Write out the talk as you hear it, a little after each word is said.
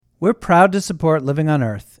We're proud to support Living on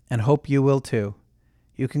Earth and hope you will too.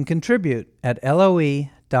 You can contribute at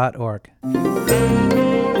LOE.org.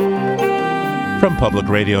 From Public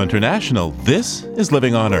Radio International, this is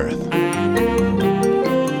Living on Earth.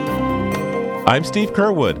 I'm Steve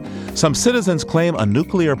Curwood. Some citizens claim a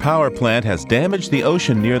nuclear power plant has damaged the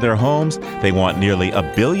ocean near their homes. They want nearly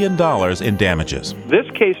 $1 billion in damages. This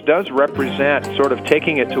case does represent sort of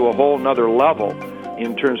taking it to a whole nother level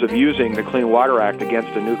in terms of using the Clean Water Act against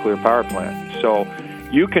a nuclear power plant. So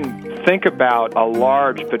you can think about a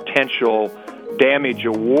large potential damage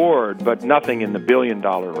award, but nothing in the $1 billion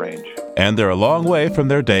range. And they're a long way from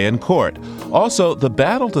their day in court. Also, the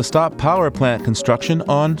battle to stop power plant construction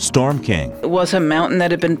on Storm King. It was a mountain that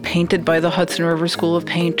had been painted by the Hudson River School of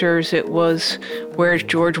Painters. It was where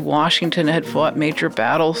George Washington had fought major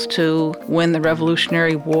battles to win the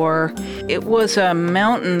Revolutionary War. It was a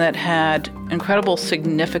mountain that had incredible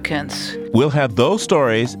significance. We'll have those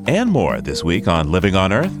stories and more this week on Living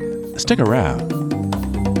on Earth. Stick around.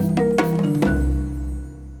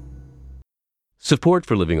 Support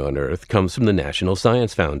for Living on Earth comes from the National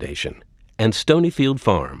Science Foundation and Stonyfield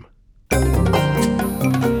Farm.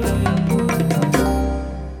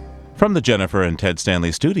 From the Jennifer and Ted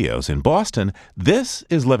Stanley studios in Boston, this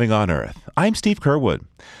is Living on Earth. I'm Steve Curwood.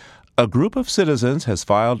 A group of citizens has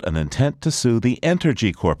filed an intent to sue the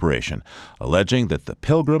Entergy Corporation, alleging that the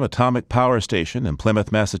Pilgrim Atomic Power Station in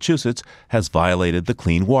Plymouth, Massachusetts, has violated the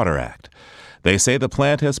Clean Water Act. They say the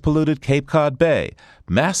plant has polluted Cape Cod Bay,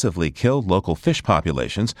 massively killed local fish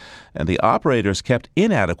populations, and the operators kept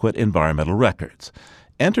inadequate environmental records.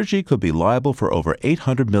 Entergy could be liable for over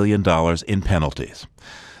 $800 million in penalties.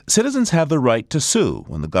 Citizens have the right to sue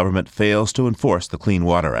when the government fails to enforce the Clean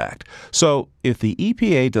Water Act. So, if the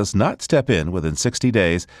EPA does not step in within 60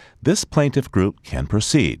 days, this plaintiff group can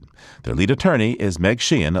proceed. Their lead attorney is Meg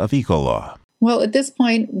Sheehan of Ecolaw. Well, at this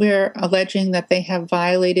point, we're alleging that they have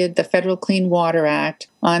violated the Federal Clean Water Act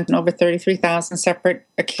on over 33,000 separate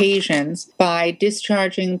occasions by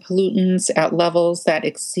discharging pollutants at levels that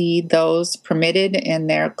exceed those permitted in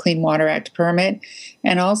their Clean Water Act permit,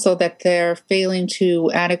 and also that they're failing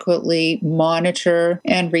to adequately monitor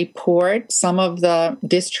and report some of the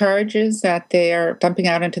discharges that they're dumping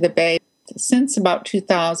out into the bay. Since about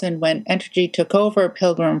 2000, when Entergy took over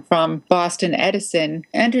Pilgrim from Boston Edison,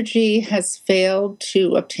 Entergy has failed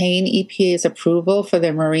to obtain EPA's approval for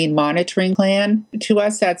their marine monitoring plan. To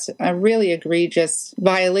us, that's a really egregious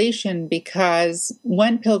violation because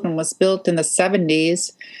when Pilgrim was built in the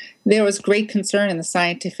 70s, there was great concern in the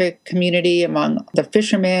scientific community among the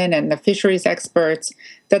fishermen and the fisheries experts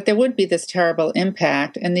that there would be this terrible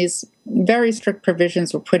impact. And these very strict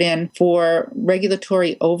provisions were put in for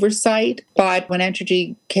regulatory oversight. But when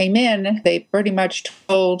Entergy came in, they pretty much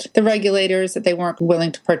told the regulators that they weren't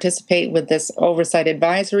willing to participate with this oversight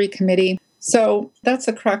advisory committee. So that's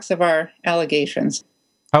the crux of our allegations.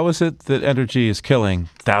 How is it that Entergy is killing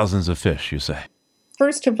thousands of fish, you say?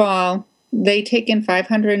 First of all, they take in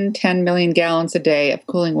 510 million gallons a day of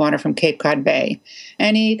cooling water from Cape Cod Bay.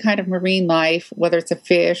 Any kind of marine life, whether it's a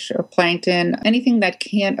fish or plankton, anything that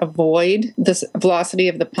can't avoid the velocity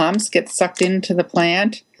of the pumps gets sucked into the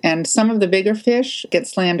plant. And some of the bigger fish get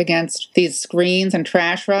slammed against these screens and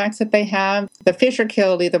trash racks that they have. The fish are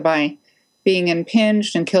killed either by being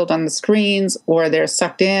impinged and killed on the screens, or they're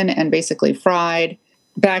sucked in and basically fried.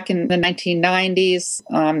 Back in the 1990s,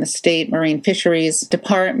 the State Marine Fisheries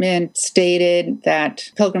Department stated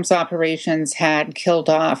that Pilgrim's operations had killed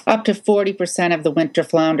off up to 40% of the winter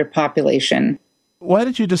flounder population. Why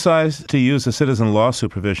did you decide to use the citizen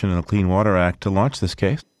lawsuit provision in the Clean Water Act to launch this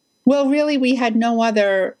case? Well, really, we had no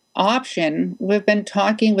other option. We've been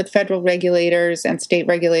talking with federal regulators and state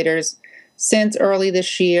regulators since early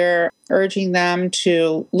this year, urging them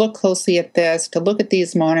to look closely at this, to look at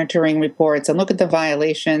these monitoring reports and look at the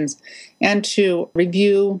violations, and to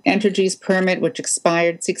review Entergy's permit, which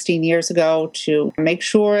expired 16 years ago, to make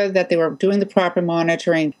sure that they were doing the proper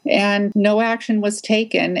monitoring. And no action was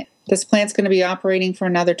taken. This plant's going to be operating for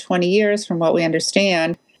another 20 years, from what we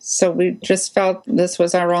understand. So we just felt this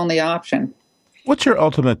was our only option. What's your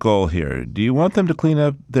ultimate goal here? Do you want them to clean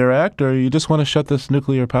up their act, or you just want to shut this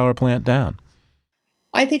nuclear power plant down?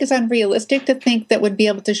 I think it's unrealistic to think that we'd be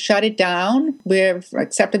able to shut it down. We've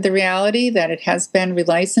accepted the reality that it has been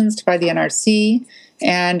relicensed by the NRC,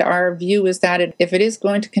 and our view is that if it is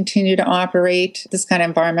going to continue to operate, this kind of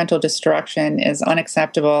environmental destruction is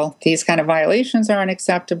unacceptable. These kind of violations are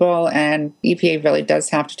unacceptable, and EPA really does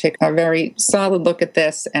have to take a very solid look at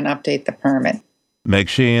this and update the permit. Meg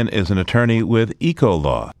Sheehan is an attorney with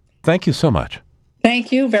Ecolaw. Thank you so much.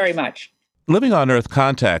 Thank you very much. Living on Earth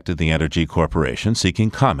contacted the Entergy Corporation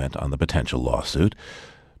seeking comment on the potential lawsuit.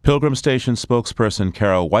 Pilgrim Station spokesperson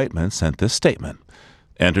Carol Whiteman sent this statement.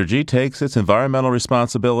 Entergy takes its environmental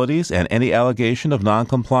responsibilities and any allegation of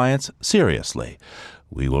noncompliance seriously.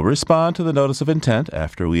 We will respond to the notice of intent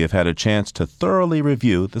after we have had a chance to thoroughly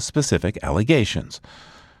review the specific allegations.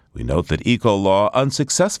 We note that EcoLaw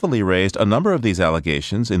unsuccessfully raised a number of these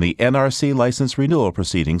allegations in the NRC license renewal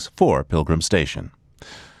proceedings for Pilgrim Station.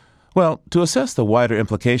 Well, to assess the wider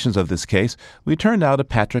implications of this case, we turn now to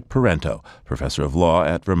Patrick Parento, professor of law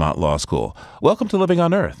at Vermont Law School. Welcome to Living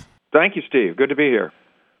on Earth. Thank you, Steve. Good to be here.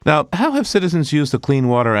 Now, how have citizens used the Clean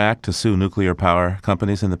Water Act to sue nuclear power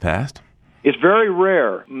companies in the past? It's very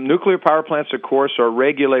rare. Nuclear power plants, of course, are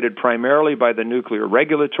regulated primarily by the Nuclear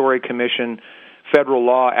Regulatory Commission. Federal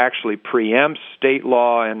law actually preempts state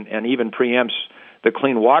law and even preempts the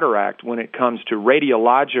Clean Water Act when it comes to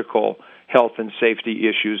radiological health and safety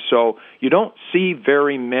issues. So you don't see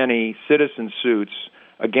very many citizen suits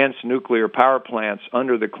against nuclear power plants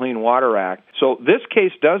under the Clean Water Act. So this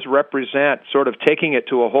case does represent sort of taking it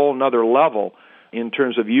to a whole nother level in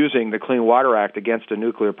terms of using the Clean Water Act against a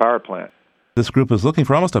nuclear power plant. This group is looking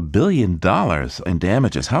for almost $1 billion in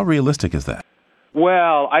damages. How realistic is that?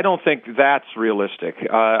 Well, I don't think that's realistic.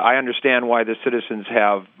 I understand why the citizens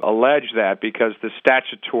have alleged that, because the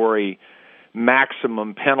statutory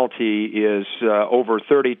maximum penalty is over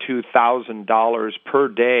 $32,000 per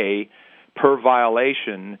day per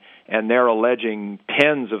violation, and they're alleging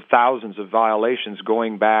tens of thousands of violations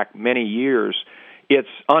going back many years. It's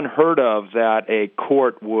unheard of that a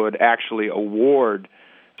court would actually award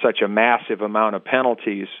such a massive amount of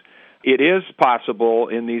penalties. It is possible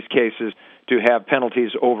in these cases to have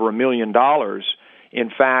penalties over $1 million.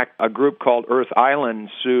 In fact, a group called Earth Island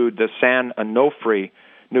sued the San Onofre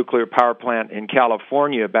nuclear power plant in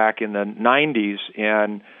California back in the 90s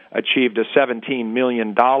and achieved a $17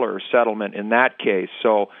 million settlement in that case.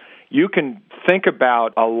 So you can think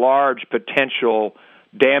about a large potential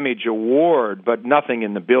damage award, but nothing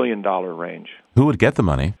in the $1 billion range. Who would get the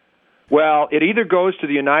money? Well, it either goes to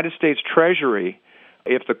the United States Treasury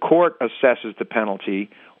if the court assesses the penalty,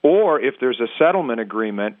 or if there's a settlement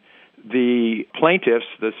agreement, the plaintiffs,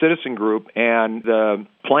 the citizen group, and the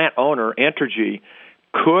plant owner, Entergy,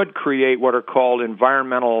 could create what are called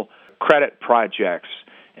environmental credit projects.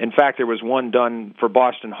 In fact, there was one done for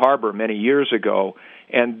Boston Harbor many years ago,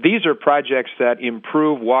 and these are projects that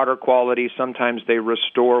improve water quality. Sometimes they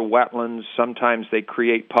restore wetlands. Sometimes they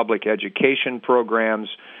create public education programs.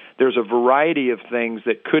 There's a variety of things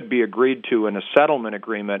that could be agreed to in a settlement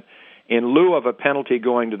agreement. In lieu of a penalty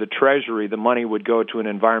going to the Treasury, the money would go to an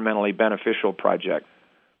environmentally beneficial project.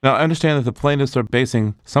 Now, I understand that the plaintiffs are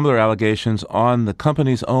basing some of their allegations on the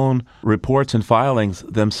company's own reports and filings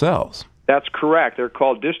themselves. That's correct. They're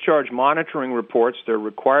called discharge monitoring reports. They're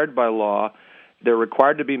required by law. They're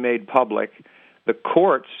required to be made public. The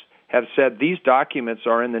courts have said these documents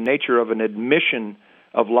are in the nature of an admission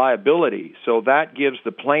of liability. So that gives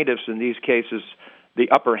the plaintiffs in these cases the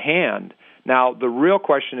upper hand. Now, the real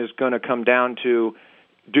question is going to come down to,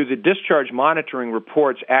 do the discharge monitoring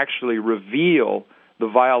reports actually reveal the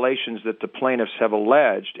violations that the plaintiffs have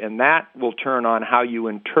alleged? And that will turn on how you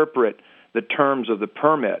interpret the terms of the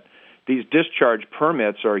permit. These discharge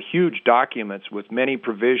permits are huge documents with many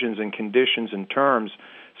provisions and conditions and terms.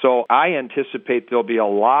 So I anticipate there'll be a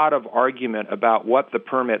lot of argument about what the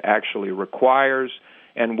permit actually requires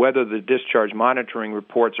and whether the discharge monitoring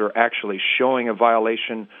reports are actually showing a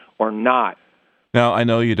violation or not. Now, I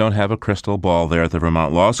know you don't have a crystal ball there at the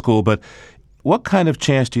Vermont Law School, but what kind of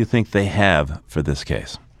chance do you think they have for this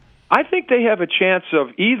case? I think they have a chance of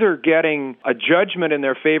either getting a judgment in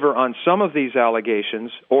their favor on some of these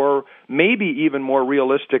allegations, or maybe even more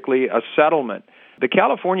realistically, a settlement. The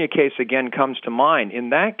California case, again, comes to mind.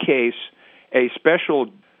 In that case, a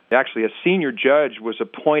senior judge was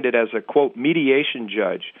appointed as a, quote, mediation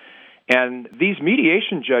judge. And these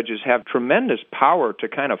mediation judges have tremendous power to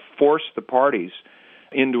kind of force the parties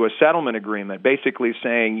into a settlement agreement, basically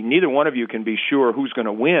saying neither one of you can be sure who's going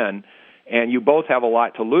to win, and you both have a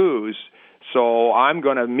lot to lose, so I'm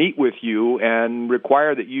going to meet with you and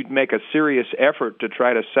require that you make a serious effort to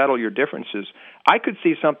try to settle your differences. I could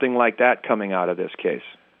see something like that coming out of this case.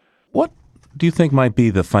 What do you think might be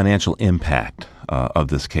the financial impact of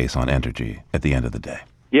this case on Entergy at the end of the day?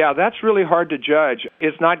 Yeah, that's really hard to judge.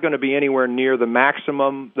 It's not going to be anywhere near the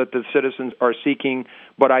maximum that the citizens are seeking,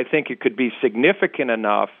 but I think it could be significant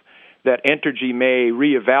enough that Entergy may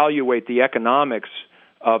reevaluate the economics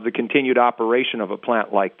of the continued operation of a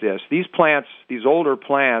plant like this. These plants, these older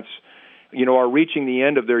plants, are reaching the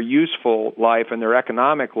end of their useful life and their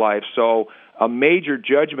economic life, so a major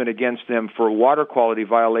judgment against them for water quality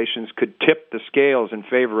violations could tip the scales in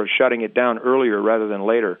favor of shutting it down earlier rather than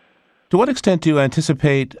later. To what extent do you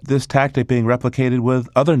anticipate this tactic being replicated with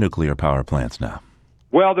other nuclear power plants now?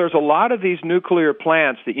 Well, there's a lot of these nuclear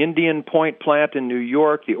plants, the Indian Point plant in New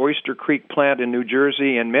York, the Oyster Creek plant in New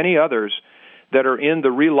Jersey, and many others that are in the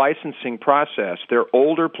relicensing process. They're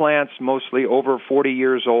older plants, mostly over 40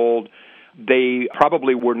 years old. They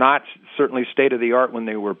probably were not certainly state-of-the-art when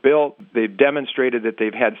they were built. They've demonstrated that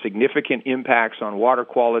they've had significant impacts on water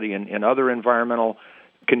quality and other environmental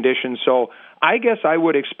conditions. So I guess I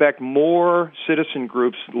would expect more citizen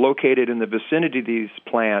groups located in the vicinity of these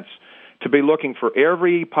plants to be looking for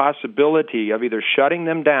every possibility of either shutting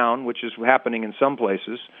them down, which is happening in some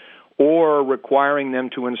places, or requiring them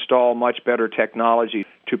to install much better technology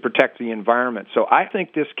to protect the environment. So I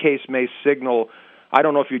think this case may signal, I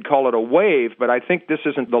don't know if you'd call it a wave, but I think this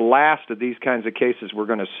isn't the last of these kinds of cases we're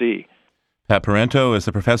going to see. Pat Parento is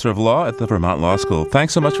the professor of law at the Vermont Law School.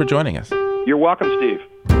 Thanks so much for joining us. You're welcome, Steve.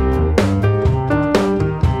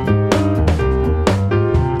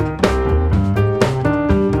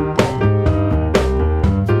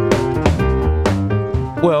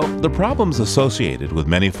 Well, the problems associated with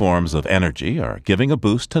many forms of energy are giving a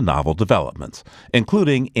boost to novel developments,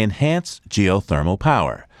 including enhanced geothermal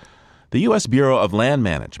power. The U.S. Bureau of Land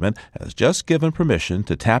Management has just given permission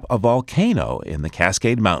to tap a volcano in the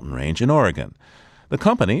Cascade Mountain Range in Oregon. The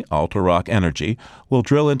company, Alta Rock Energy, will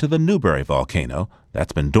drill into the Newberry volcano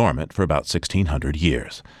that's been dormant for about 1,600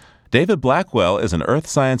 years. David Blackwell is an earth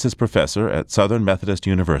sciences professor at Southern Methodist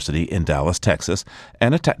University in Dallas, Texas,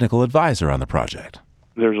 and a technical advisor on the project.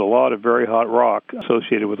 There's a lot of very hot rock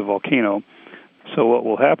associated with the volcano. So what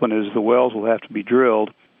will happen is the wells will have to be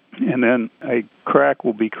drilled, and then a crack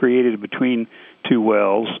will be created between two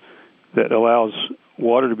wells that allows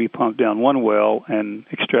water to be pumped down one well and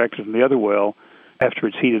extracted from the other well after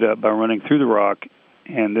it's heated up by running through the rock.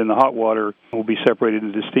 And then the hot water will be separated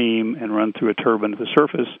into steam and run through a turbine to the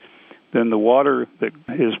surface. Then the water that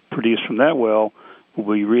is produced from that well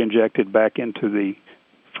will be reinjected back into the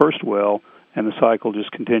first well, and the cycle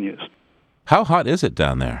just continues. How hot is it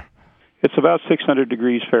down there? It's about 600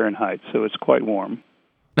 degrees Fahrenheit, so it's quite warm.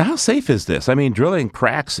 Now, how safe is this? I mean, drilling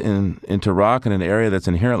cracks into rock in an area that's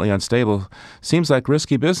inherently unstable seems like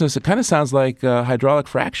risky business. It kind of sounds like hydraulic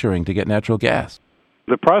fracturing to get natural gas.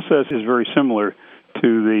 The process is very similar to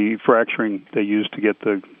the fracturing they use to get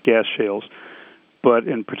the gas shales. But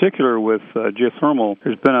in particular with geothermal,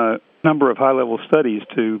 there's been a number of high-level studies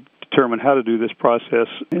to determine how to do this process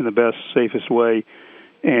in the best, safest way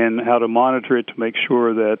and how to monitor it to make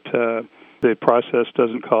sure that the process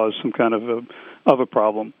doesn't cause some kind of a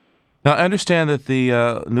problem. Now, I understand that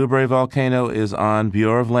the Newberry volcano is on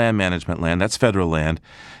Bureau of Land Management land. That's federal land.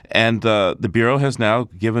 And the Bureau has now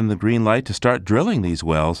given the green light to start drilling these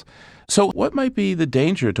wells. So what might be the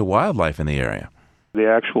danger to wildlife in the area? The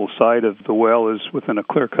actual site of the well is within a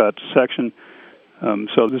clear-cut section,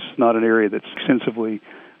 so this is not an area that's extensively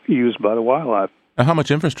used by the wildlife. Now, how much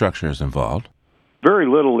infrastructure is involved? Very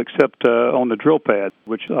little except on the drill pad,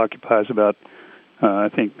 which occupies about, I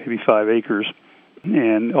think, maybe 5 acres,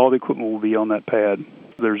 and all the equipment will be on that pad.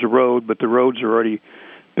 There's a road, but the roads are already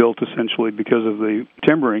built essentially because of the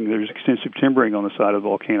timbering. There's extensive timbering on the side of the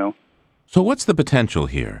volcano. So what's the potential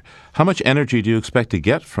here? How much energy do you expect to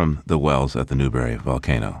get from the wells at the Newberry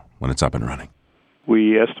volcano when it's up and running?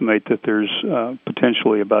 We estimate that there's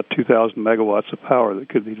potentially about 2,000 megawatts of power that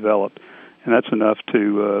could be developed, and that's enough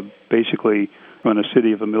to basically run a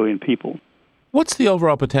city of 1 million people. What's the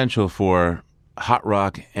overall potential for hot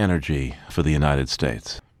rock energy for the United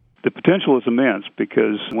States? The potential is immense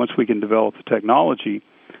because once we can develop the technology,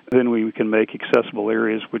 then we can make accessible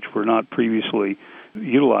areas which were not previously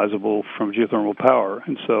utilizable from geothermal power.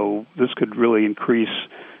 And so this could really increase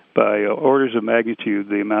by orders of magnitude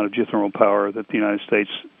the amount of geothermal power that the United States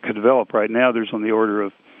could develop. Right now there's on the order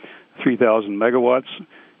of 3,000 megawatts,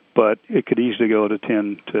 but it could easily go to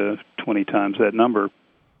 10 to 20 times that number.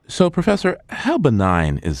 So, Professor, how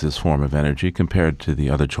benign is this form of energy compared to the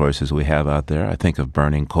other choices we have out there? I think of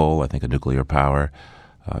burning coal, I think of nuclear power,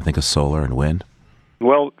 I think of solar and wind.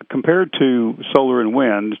 Well, compared to solar and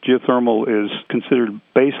wind, geothermal is considered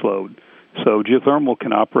baseload. So geothermal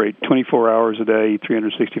can operate 24 hours a day,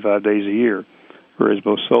 365 days a year, whereas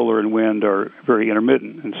both solar and wind are very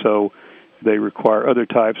intermittent. And so they require other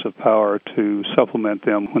types of power to supplement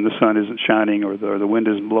them when the sun isn't shining or the wind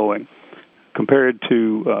isn't blowing. Compared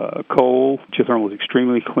to coal, geothermal is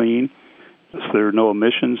extremely clean, so there are no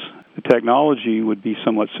emissions. The technology would be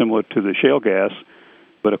somewhat similar to the shale gas,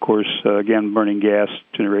 but of course, again, burning gas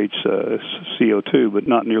generates CO2, but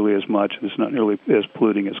not nearly as much. It's not nearly as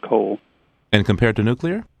polluting as coal. And compared to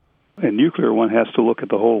nuclear? In nuclear, one has to look at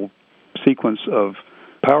the whole sequence of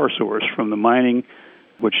power source from the mining,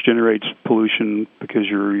 which generates pollution because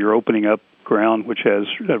you're opening up ground which has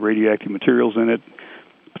radioactive materials in it,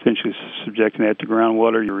 potentially subjecting that to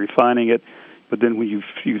groundwater. You're refining it, but then when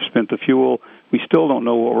you've spent the fuel, we still don't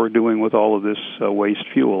know what we're doing with all of this waste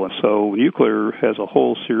fuel. And so nuclear has a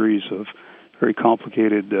whole series of very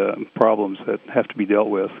complicated problems that have to be dealt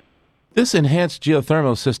with. This enhanced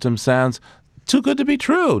geothermal system sounds too good to be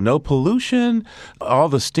true. No pollution, all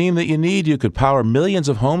the steam that you need. You could power millions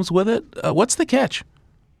of homes with it. What's the catch?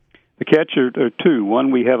 The catch are two.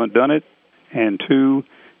 One, we haven't done it, and two,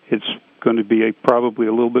 it's going to be probably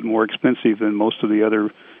a little bit more expensive than most of the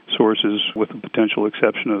other sources, with the potential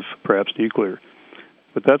exception of perhaps nuclear.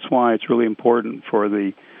 But that's why it's really important for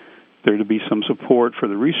there to be some support for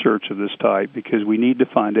the research of this type, because we need to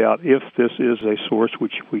find out if this is a source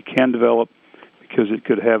which we can develop, because it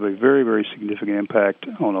could have a very, very significant impact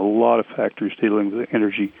on a lot of factors dealing with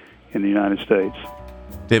energy in the United States.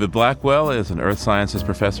 David Blackwell is an earth sciences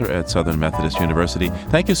professor at Southern Methodist University.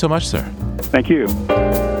 Thank you so much, sir. Thank you.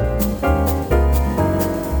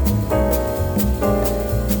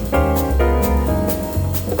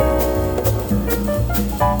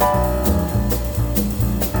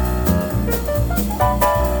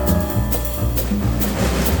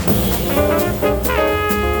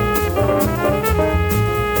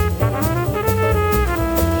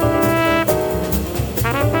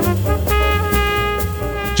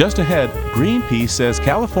 Just ahead, Greenpeace says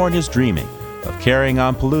California's dreaming of carrying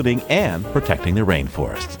on polluting and protecting the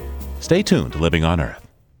rainforests. Stay tuned to Living on Earth.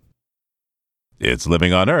 It's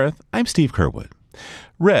Living on Earth. I'm Steve Curwood.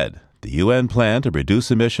 REDD, the UN plan to reduce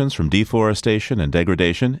emissions from deforestation and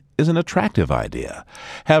degradation, is an attractive idea.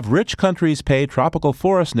 Have rich countries pay tropical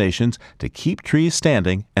forest nations to keep trees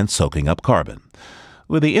standing and soaking up carbon.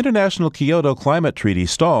 With the International Kyoto Climate Treaty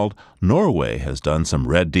stalled, Norway has done some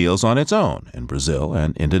REDD deals on its own in Brazil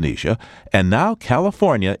and Indonesia, and now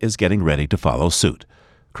California is getting ready to follow suit.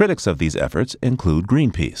 Critics of these efforts include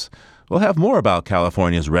Greenpeace. We'll have more about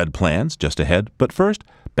California's REDD plans just ahead, but first,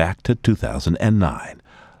 back to 2009.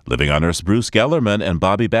 Living on Earth's Bruce Gellerman and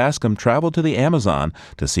Bobby Bascom traveled to the Amazon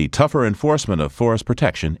to see tougher enforcement of forest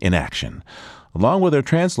protection in action. Along with their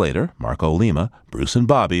translator, Marco Lima, Bruce and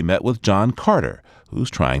Bobby met with John Carter, who's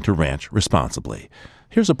trying to ranch responsibly.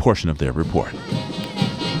 Here's a portion of their report.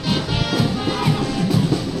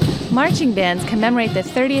 Marching bands commemorate the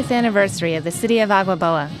 30th anniversary of the city of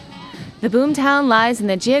Agua. The boomtown lies in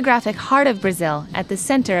the geographic heart of Brazil, at the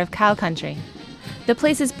center of cow country. The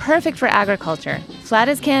place is perfect for agriculture, flat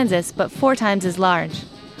as Kansas, but 4 times as large.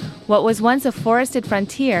 What was once a forested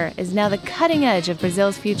frontier is now the cutting edge of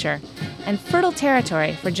Brazil's future, and fertile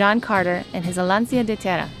territory for John Carter and his Aliança de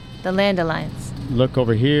Terra, the Land Alliance. Look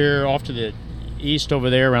over here, off to the east over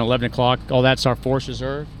there, around 11 o'clock. All that's our forest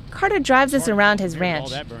reserve. Carter drives us around his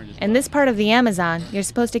ranch. In this part of the Amazon, you're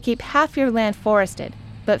supposed to keep half your land forested,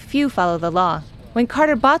 but few follow the law. When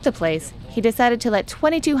Carter bought the place, he decided to let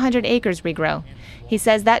 2,200 acres regrow. He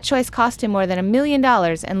says that choice cost him more than $1 million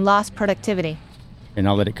and lost productivity. And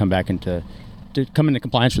I'll let it come back into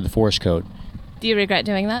compliance with the forest code. Do you regret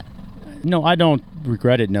doing that? No, I don't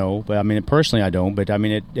regret it, no. But I mean, personally I don't, but I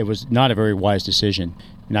mean, it was not a very wise decision.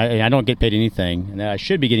 And I don't get paid anything, and I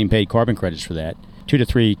should be getting paid carbon credits for that. 2 to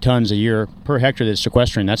 3 tons a year per hectare that's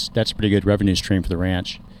sequestering, that's a pretty good revenue stream for the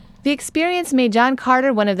ranch. The experience made John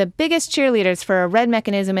Carter one of the biggest cheerleaders for a REDD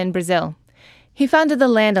mechanism in Brazil. He founded the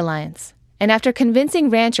Land Alliance, and after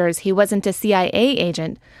convincing ranchers he wasn't a CIA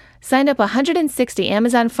agent, signed up 160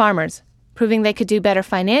 Amazon farmers, proving they could do better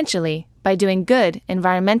financially by doing good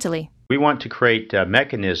environmentally. We want to create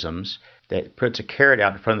mechanisms that puts a carrot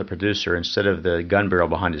out in front of the producer instead of the gun barrel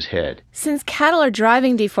behind his head. Since cattle are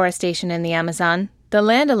driving deforestation in the Amazon, the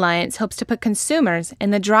Land Alliance hopes to put consumers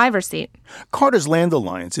in the driver's seat. Carter's Land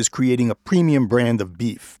Alliance is creating a premium brand of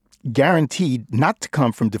beef, guaranteed not to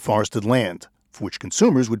come from deforested land, for which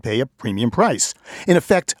consumers would pay a premium price. In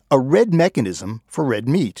effect, a REDD mechanism for red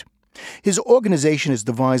meat. His organization has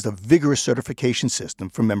devised a vigorous certification system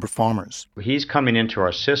for member farmers. He's coming into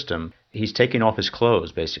our system. He's taking off his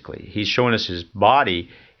clothes, basically. He's showing us his body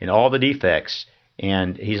and all the defects,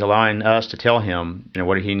 and he's allowing us to tell him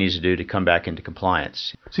what he needs to do to come back into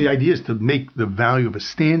compliance. So the idea is to make the value of a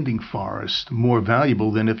standing forest more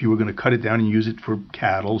valuable than if you were going to cut it down and use it for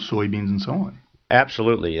cattle, soybeans, and so on.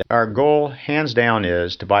 Absolutely. Our goal, hands down,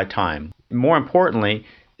 is to buy time. More importantly,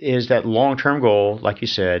 is that long-term goal, like you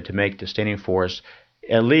said, to make the standing forest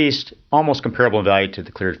at least almost comparable in value to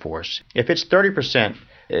the cleared forest. If it's 30%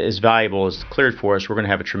 as valuable as the cleared forest, we're going to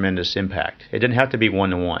have a tremendous impact. It doesn't have to be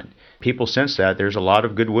 1-to-1. People sense that. There's a lot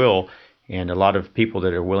of goodwill and a lot of people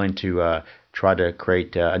that are willing to try to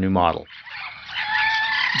create a new model.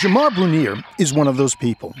 Jamar Brunier is one of those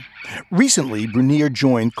people. Recently, Brunier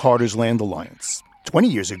joined Carter's Land Alliance. 20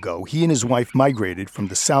 years ago, he and his wife migrated from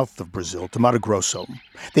the south of Brazil to Mato Grosso.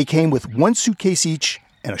 They came with one suitcase each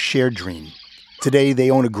and a shared dream. Today, they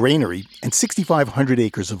own a granary and 6,500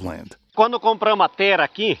 acres of land.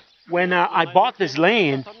 When I bought this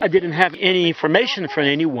land, I didn't have any information from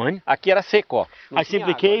anyone. I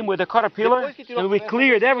simply came with a caterpillar and we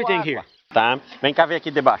cleared everything here. Come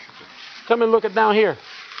and look at down here.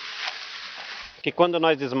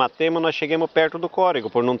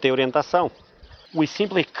 We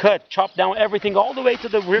simply chopped down everything all the way to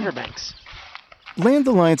the riverbanks. Land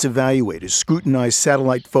Alliance evaluators scrutinized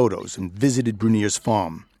satellite photos and visited Brunier's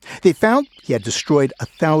farm. They found he had destroyed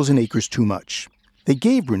 1,000 acres too much. They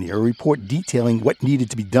gave Brunier a report detailing what needed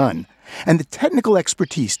to be done and the technical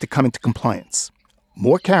expertise to come into compliance.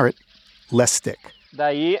 More carrot, less stick. And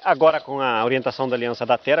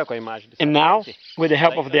now, with the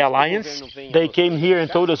help of the Alliance, they came here and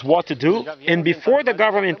told us what to do. And before the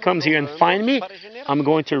government comes here and find me, I'm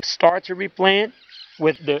going to start to replant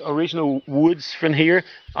with the original woods from here.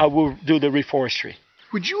 I will do the reforestry.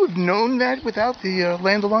 Would you have known that without the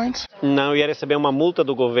Land Alliance? No,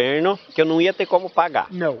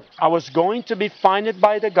 I was going to be fined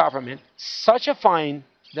by the government, such a fine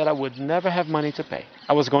that I would never have money to pay.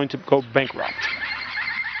 I was going to go bankrupt.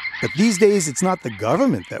 But these days, it's not the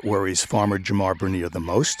government that worries farmer Jamar Brunier the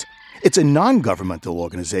most. It's a non-governmental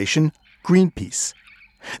organization, Greenpeace.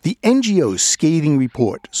 The NGO's scathing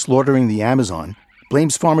report, Slaughtering the Amazon,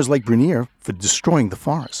 blames farmers like Brunier for destroying the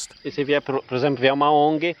forest. If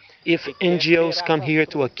NGOs come here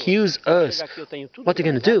to accuse us, what are they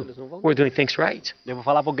going to do? We're doing things right.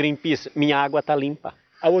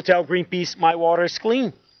 I will tell Greenpeace, my water is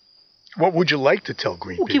clean. What would you like to tell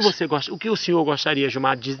Greenpeace? O que o senhor gostaria,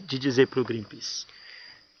 Gilmar, de dizer para o Greenpeace?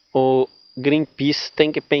 O Greenpeace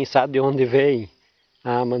tem que pensar de onde vem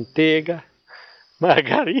a manteiga,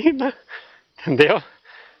 margarina, entendeu?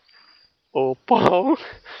 O pão.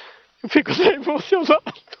 Eu fico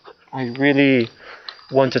emocionado. I really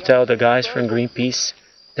want to tell the guys from Greenpeace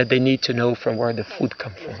that they need to know from where the food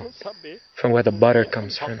comes from where the butter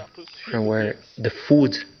comes from where the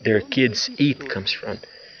food their kids eat comes from.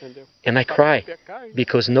 And I cry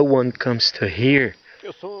because no one comes to hear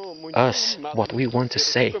us, what we want to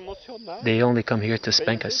say. They only come here to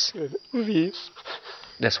spank us.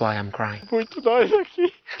 That's why I'm crying.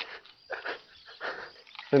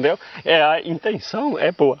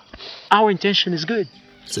 Our intention is good,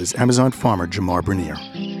 says Amazon farmer Jamar Brunier.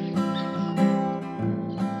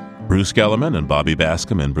 Bruce Gellerman and Bobby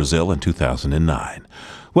Bascom in Brazil in 2009.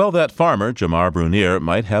 Well, that farmer, Jamar Brunier,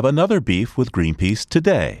 might have another beef with Greenpeace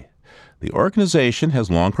today. The organization has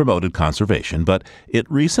long promoted conservation, but it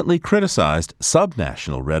recently criticized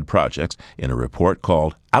subnational REDD projects in a report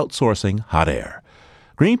called Outsourcing Hot Air.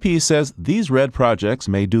 Greenpeace says these REDD projects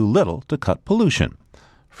may do little to cut pollution.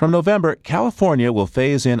 From November, California will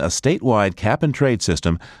phase in a statewide cap-and-trade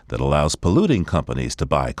system that allows polluting companies to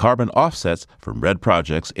buy carbon offsets from REDD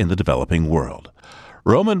projects in the developing world.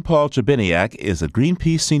 Roman Paul Chabiniak is a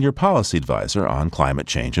Greenpeace senior policy advisor on climate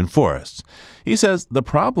change and forests. He says the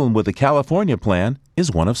problem with the California plan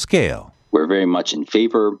is one of scale. We're very much in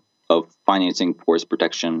favor of financing forest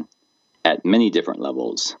protection at many different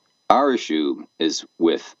levels. Our issue is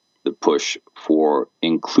with the push for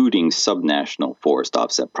including subnational forest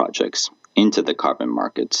offset projects into the carbon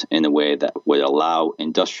markets in a way that would allow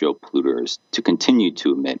industrial polluters to continue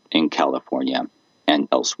to emit in California and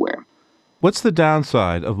elsewhere. What's the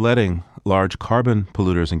downside of letting large carbon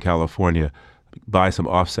polluters in California buy some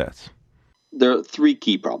offsets? There are three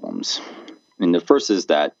key problems. The first is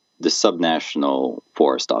that the subnational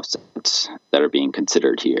forest offsets that are being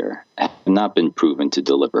considered here have not been proven to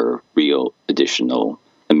deliver real additional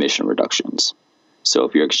emission reductions. So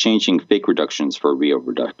if you're exchanging fake reductions for real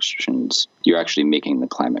reductions, you're actually making the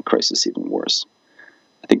climate crisis even worse.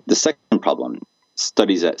 I think the second problem,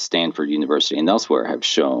 studies at Stanford University and elsewhere have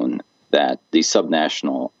shown that the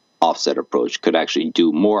subnational offset approach could actually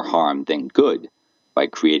do more harm than good by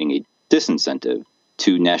creating a disincentive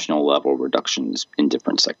to national level reductions in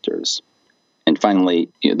different sectors. And finally,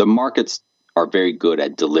 the markets are very good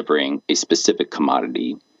at delivering a specific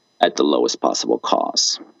commodity at the lowest possible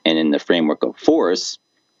cost. And in the framework of forests,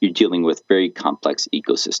 you're dealing with very complex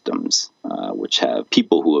ecosystems, which have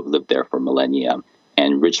people who have lived there for millennia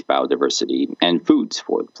and rich biodiversity and foods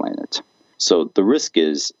for the planet. So the risk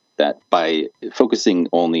is that by focusing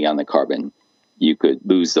only on the carbon, you could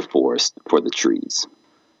lose the forest for the trees.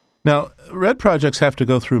 Now, RED projects have to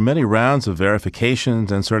go through many rounds of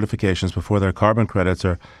verifications and certifications before their carbon credits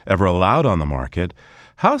are ever allowed on the market.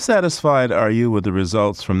 How satisfied are you with the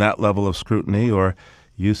results from that level of scrutiny, or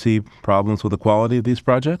you see problems with the quality of these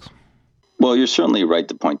projects? Well, you're certainly right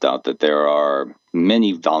to point out that there are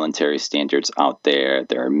many voluntary standards out there.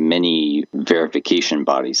 There are many verification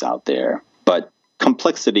bodies out there. But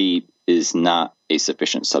complexity is not a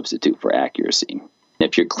sufficient substitute for accuracy.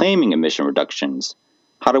 If you're claiming emission reductions,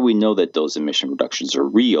 how do we know that those emission reductions are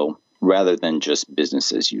real rather than just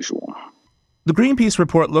business as usual? The Greenpeace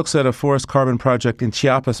report looks at a forest carbon project in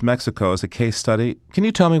Chiapas, Mexico as a case study. Can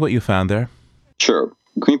you tell me what you found there? Sure.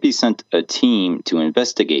 Greenpeace sent a team to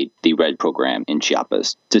investigate the RED program in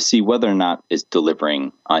Chiapas to see whether or not it's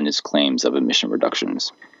delivering on its claims of emission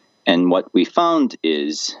reductions. And what we found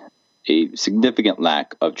is a significant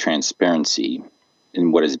lack of transparency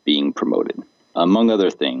in what is being promoted. Among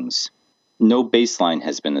other things, no baseline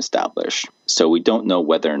has been established, so we don't know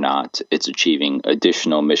whether or not it's achieving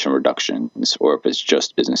additional emission reductions or if it's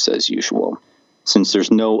just business as usual. Since there's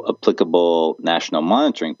no applicable national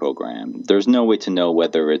monitoring program, there's no way to know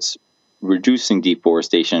whether it's reducing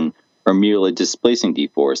deforestation or merely displacing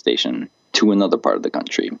deforestation to another part of the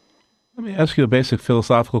country. Let me ask you a basic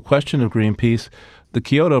philosophical question of Greenpeace. The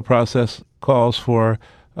Kyoto process calls for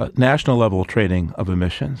national level trading of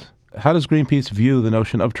emissions. How does Greenpeace view the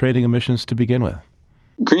notion of trading emissions to begin with?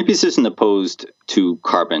 Greenpeace isn't opposed to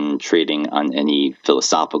carbon trading on any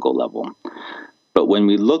philosophical level. But when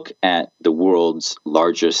we look at the world's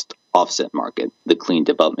largest offset market, the Clean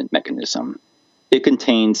Development Mechanism, it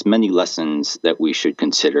contains many lessons that we should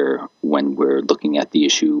consider when we're looking at the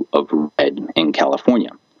issue of RED in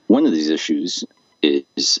California. One of these issues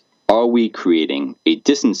is, are we creating a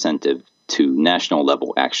disincentive to national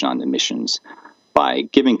level action on emissions by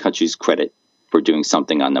giving countries credit for doing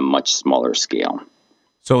something on a much smaller scale?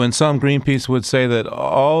 So in sum, Greenpeace would say that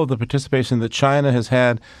all the participation that China has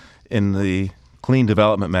had in the clean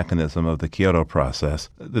development mechanism of the Kyoto process,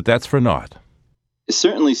 that's for naught. It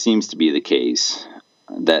certainly seems to be the case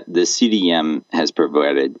that the CDM has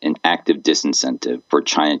provided an active disincentive for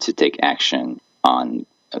China to take action on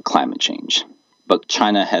climate change. But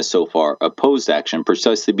China has so far opposed action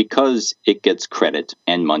precisely because it gets credit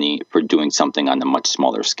and money for doing something on a much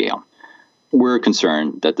smaller scale. We're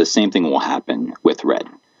concerned that the same thing will happen with RED.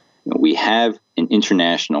 We have an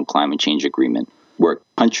international climate change agreement where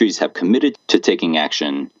countries have committed to taking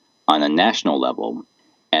action on a national level,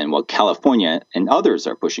 and what California and others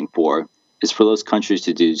are pushing for is for those countries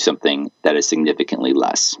to do something that is significantly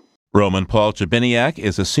less. Roman Paul Jabiniak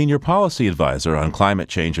is a senior policy advisor on climate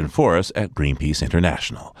change and forests at Greenpeace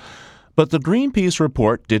International. But the Greenpeace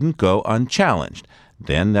report didn't go unchallenged.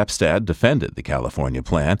 Dan Nepstad defended the California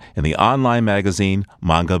plan in the online magazine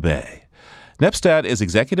Manga Bay. Nepstad is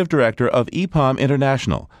executive director of EPAM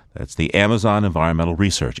International. That's the Amazon Environmental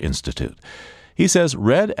Research Institute. He says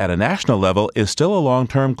RED at a national level is still a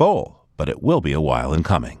long-term goal, but it will be a while in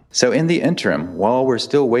coming. So in the interim, while we're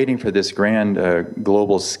still waiting for this grand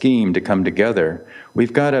global scheme to come together,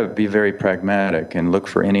 we've got to be very pragmatic and look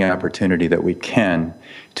for any opportunity that we can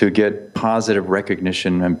to get positive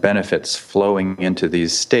recognition and benefits flowing into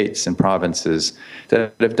these states and provinces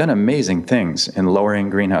that have done amazing things in lowering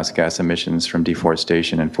greenhouse gas emissions from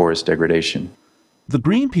deforestation and forest degradation. The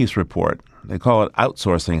Greenpeace report, they call it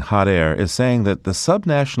outsourcing hot air, is saying that the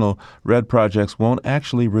subnational RED projects won't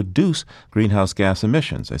actually reduce greenhouse gas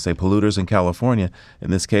emissions. They say polluters in California, in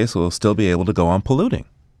this case, will still be able to go on polluting.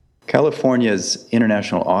 California's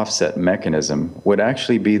international offset mechanism would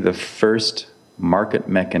actually be the first market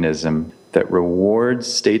mechanism that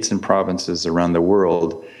rewards states and provinces around the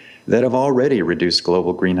world that have already reduced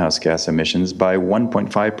global greenhouse gas emissions by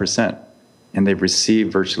 1.5%, and they've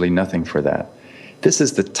received virtually nothing for that. This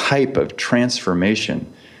is the type of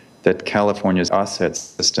transformation that California's offset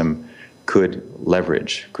system could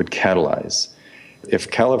leverage, could catalyze. If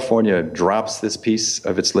California drops this piece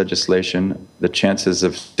of its legislation, the chances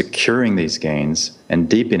of securing these gains and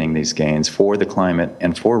deepening these gains for the climate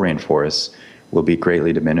and for rainforests will be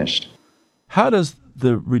greatly diminished. How does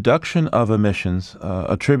the reduction of emissions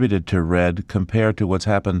attributed to RED compare to what's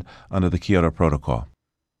happened under the Kyoto Protocol?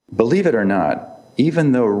 Believe it or not,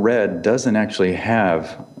 even though RED doesn't actually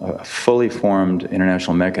have a fully formed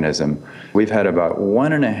international mechanism, we've had about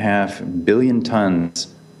 1.5 billion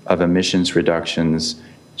tons of emissions reductions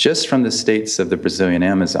just from the states of the Brazilian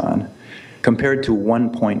Amazon, compared to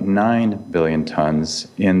 1.9 billion tons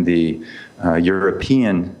in the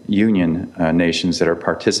European Union nations that are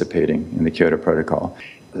participating in the Kyoto Protocol.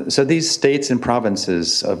 So these states and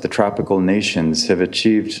provinces of the tropical nations have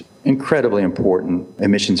achieved incredibly important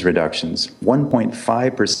emissions reductions.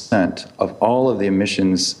 1.5% of all of the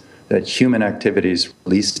emissions that human activities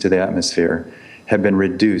release to the atmosphere have been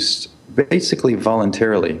reduced basically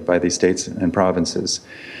voluntarily by these states and provinces.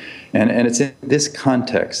 And it's in this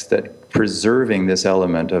context that preserving this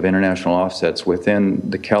element of international offsets within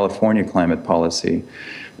the California climate policy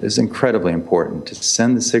is incredibly important to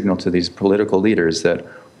send the signal to these political leaders that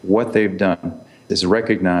what they've done is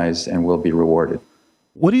recognized and will be rewarded.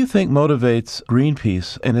 What do you think motivates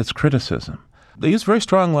Greenpeace in its criticism? They use very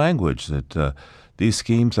strong language that these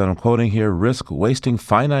schemes that I'm quoting here risk wasting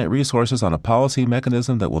finite resources on a policy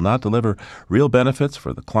mechanism that will not deliver real benefits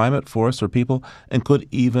for the climate, forests, or people, and could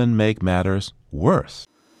even make matters worse.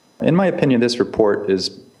 In my opinion, this report is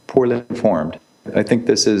poorly informed. I think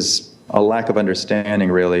this is a lack of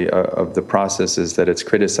understanding, really, of the processes that it's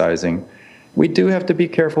criticizing. We do have to be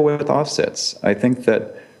careful with offsets. I think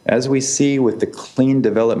that as we see with the clean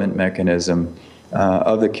development mechanism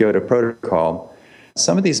of the Kyoto Protocol,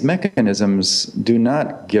 some of these mechanisms do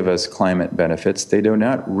not give us climate benefits. They do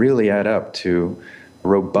not really add up to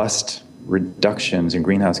robust reductions in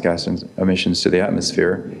greenhouse gas emissions to the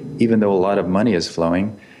atmosphere, even though a lot of money is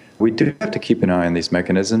flowing. We do have to keep an eye on these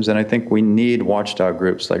mechanisms, and I think we need watchdog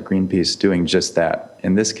groups like Greenpeace doing just that.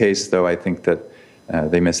 In this case, though, I think that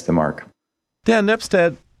they missed the mark. Dan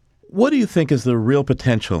Nepstad, what do you think is the real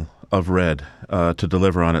potential of REDD to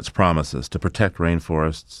deliver on its promises, to protect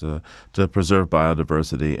rainforests, to preserve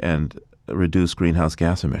biodiversity, and reduce greenhouse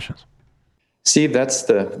gas emissions? Steve, that's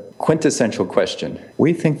the quintessential question.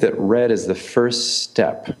 We think that REDD is the first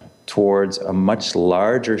step towards a much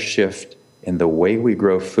larger shift in the way we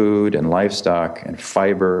grow food and livestock and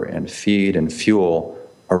fiber and feed and fuel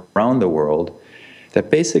around the world that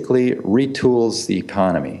basically retools the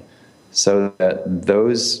economy so that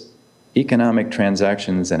those economic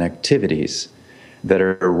transactions and activities that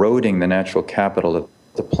are eroding the natural capital of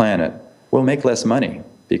the planet will make less money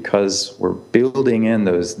because we're building in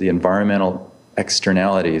the environmental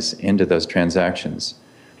externalities into those transactions.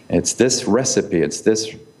 It's this recipe, it's this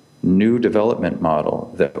new development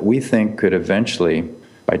model that we think could eventually,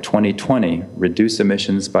 by 2020, reduce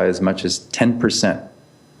emissions by as much as 10%.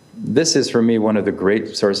 This is, for me, one of the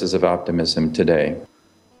great sources of optimism today.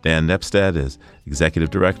 Dan Nepstad is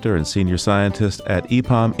Executive Director and Senior Scientist at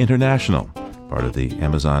EPOM International, part of the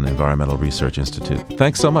Amazon Environmental Research Institute.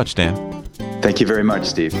 Thanks so much, Dan. Thank you very much,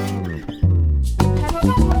 Steve.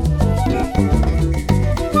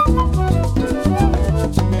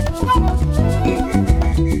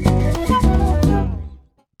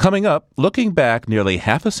 Coming up, looking back nearly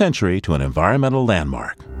half a century to an environmental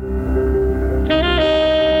landmark.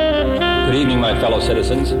 Good evening, my fellow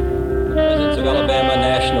citizens. The presence of Alabama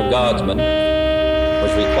National Guardsmen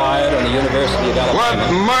was required on the University of Alabama. What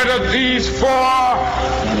murdered these 4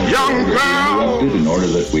 young girls? In order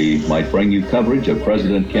that we might bring you coverage of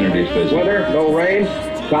President Kennedy's visit. Weather, no rain,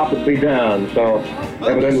 top would be down. So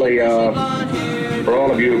evidently, for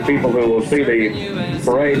all of you people who will see the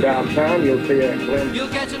parade downtown, you'll see a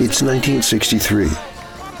glimpse. It's 1963.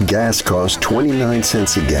 Gas costs 29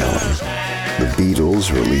 cents a gallon. The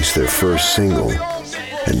Beatles released their first single,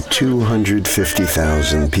 and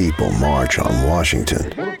 250,000 people march on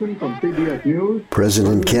Washington.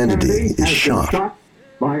 President Kennedy is shot.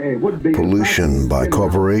 Pollution by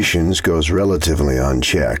corporations goes relatively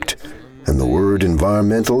unchecked, and the word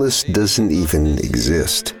environmentalist doesn't even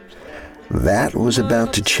exist. That was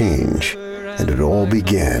about to change, and it all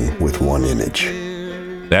began with one image.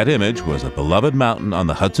 That image was a beloved mountain on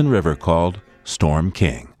the Hudson River called Storm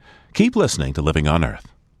King. Keep listening to Living on Earth.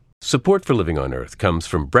 Support for Living on Earth comes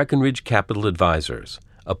from Breckenridge Capital Advisors,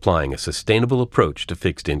 applying a sustainable approach to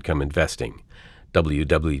fixed income investing.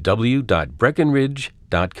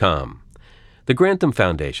 www.breckenridge.com. The Grantham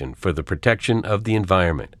Foundation for the Protection of the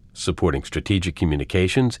Environment, supporting strategic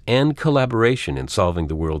communications and collaboration in solving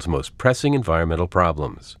the world's most pressing environmental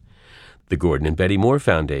problems. The Gordon and Betty Moore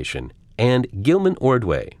Foundation, and Gilman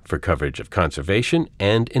Ordway for coverage of conservation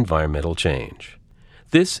and environmental change.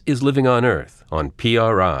 This is Living on Earth on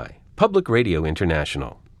PRI, Public Radio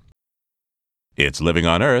International. It's Living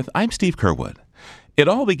on Earth. I'm Steve Curwood. It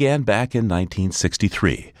all began back in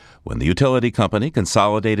 1963 when the utility company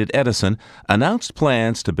Consolidated Edison announced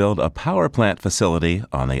plans to build a power plant facility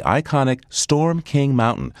on the iconic Storm King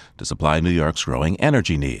Mountain to supply New York's growing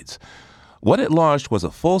energy needs. What it launched was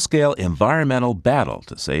a full-scale environmental battle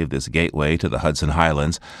to save this gateway to the Hudson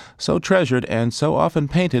Highlands, so treasured and so often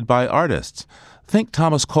painted by artists. Think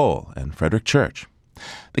Thomas Cole and Frederick Church.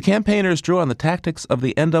 The campaigners drew on the tactics of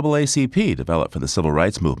the NAACP developed for the civil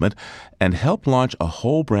rights movement and helped launch a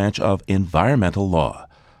whole branch of environmental law.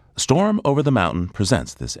 Storm Over the Mountain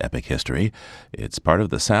presents this epic history. It's part of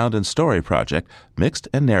the Sound and Story Project, mixed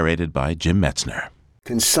and narrated by Jim Metzner.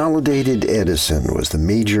 Consolidated Edison was the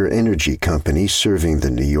major energy company serving the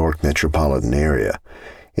New York metropolitan area.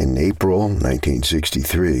 In April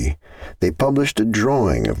 1963, they published a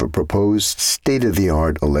drawing of a proposed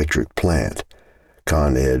state-of-the-art electric plant.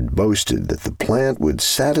 Con Ed boasted that the plant would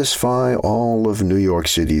satisfy all of New York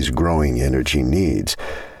City's growing energy needs.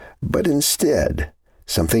 But instead,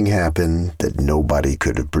 something happened that nobody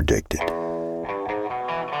could have predicted.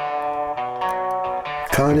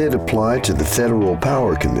 Con Ed applied to the Federal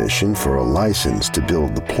Power Commission for a license to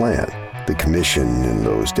build the plant. The commission in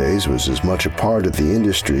those days was as much a part of the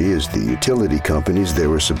industry as the utility companies they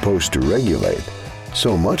were supposed to regulate.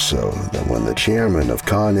 So much so that when the chairman of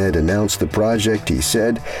Con Ed announced the project, he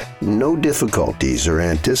said, "No difficulties are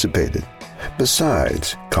anticipated."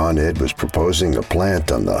 Besides, Con Ed was proposing a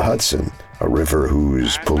plant on the Hudson, a river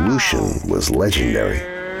whose pollution was legendary.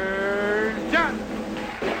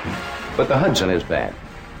 But the Hudson is bad.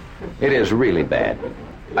 It is really bad.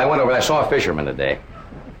 I went over, I saw a fisherman today.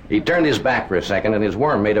 He turned his back for a second and his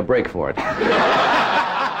worm made a break for it.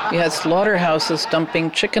 You had slaughterhouses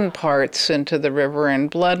dumping chicken parts into the river and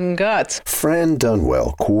blood and guts. Fran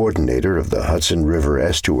Dunwell, coordinator of the Hudson River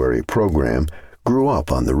Estuary Program, grew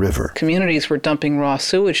up on the river. Communities were dumping raw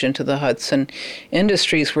sewage into the Hudson.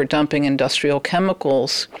 Industries were dumping industrial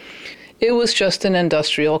chemicals. It was just an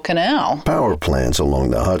industrial canal. Power plants along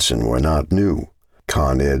the Hudson were not new.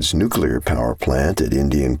 Con Ed's nuclear power plant at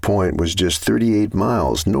Indian Point was just 38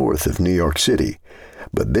 miles north of New York City.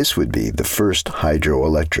 But this would be the first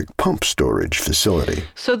hydroelectric pump storage facility.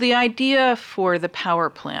 So the idea for the power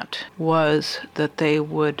plant was that they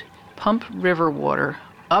would pump river water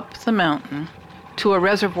up the mountain to a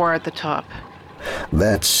reservoir at the top.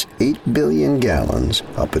 That's 8 billion gallons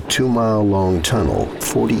up a 2-mile-long tunnel,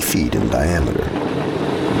 40 feet in diameter.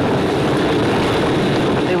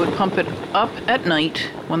 They would pump it up at night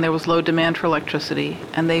when there was low demand for electricity,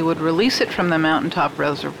 and they would release it from the mountaintop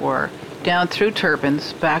reservoir down through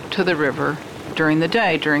turbines back to the river during the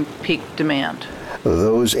day, during peak demand.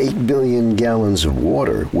 Those 8 billion gallons of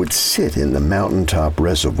water would sit in the mountaintop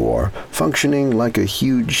reservoir, functioning like a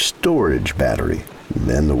huge storage battery.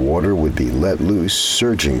 Then the water would be let loose,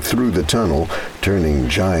 surging through the tunnel, turning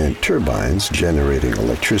giant turbines, generating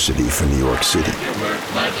electricity for New York City.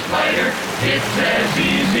 Much lighter, it's as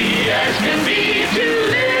easy as can be to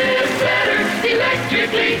live better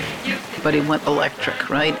electrically. But he went electric,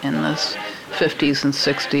 right, in the 50s and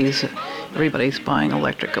 60s. Everybody's buying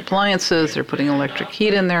electric appliances. They're putting electric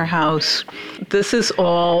heat in their house. This is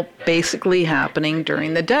all basically happening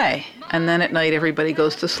during the day. And then at night, everybody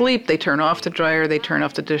goes to sleep. They turn off the dryer. They turn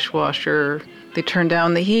off the dishwasher. They turn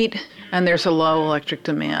down the heat. And there's a low electric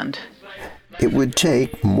demand. It would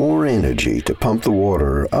take more energy to pump the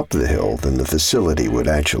water up the hill than the facility would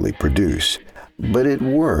actually produce. But it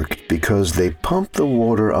worked because they pumped the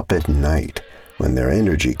water up at night when their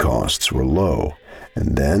energy costs were low.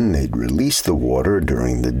 And then they'd release the water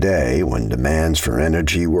during the day when demands for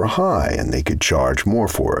energy were high and they could charge more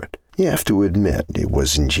for it. You have to admit, it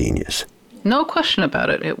was ingenious. No question about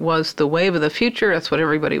it. It was the wave of the future. That's what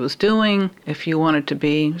everybody was doing. If you wanted to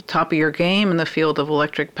be top of your game in the field of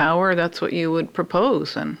electric power, that's what you would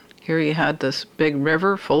propose. And here you had this big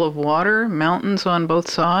river full of water, mountains on both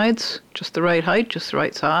sides, just the right height, just the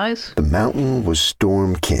right size. The mountain was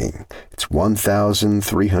Storm King. It's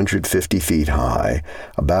 1,350 feet high,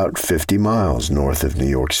 about 50 miles north of New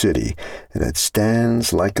York City, and it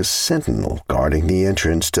stands like a sentinel guarding the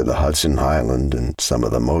entrance to the Hudson Highland and some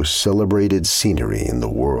of the most celebrated scenery in the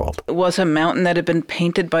world. It was a mountain that had been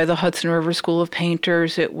painted by the Hudson River School of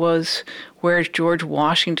Painters. It was where George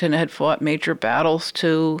Washington had fought major battles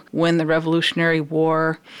to win the Revolutionary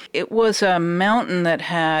War. It was a mountain that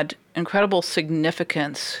had incredible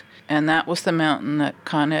significance, and that was the mountain that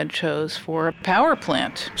Con Ed chose for a power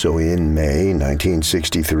plant. So in May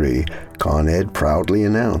 1963, Con Ed proudly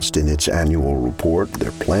announced in its annual report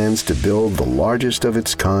their plans to build the largest of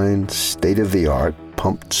its kind, state-of-the-art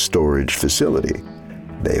pumped storage facility.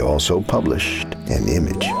 They also published an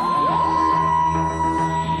image.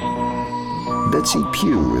 Betsy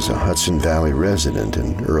Pugh is a Hudson Valley resident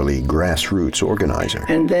and early grassroots organizer.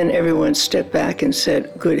 And then everyone stepped back and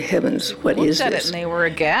said, good heavens, what is Looked at this? it and they were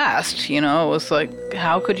aghast, It was like,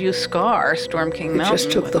 how could you scar Storm King Mountain? It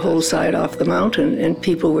just took the whole side off the mountain, and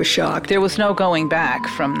people were shocked. There was no going back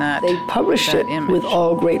from that. They published it image. with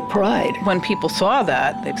all great pride. When people saw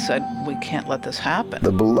that, they said, we can't let this happen.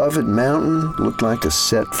 The beloved mountain looked like a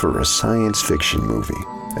set for a science fiction movie.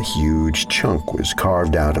 A huge chunk was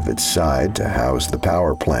carved out of its side to house the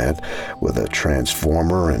power plant, with a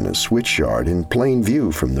transformer and a switchyard in plain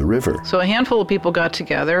view from the river. So a handful of people got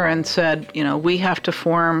together and said, we have to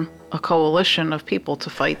form a coalition of people to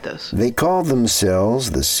fight this. They called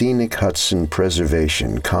themselves the Scenic Hudson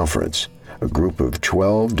Preservation Conference, a group of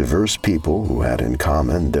 12 diverse people who had in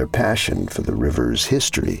common their passion for the river's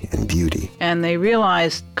history and beauty. And they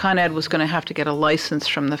realized Con Ed was going to have to get a license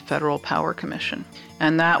from the Federal Power Commission.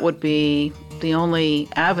 And that would be the only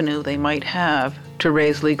avenue they might have to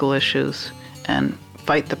raise legal issues and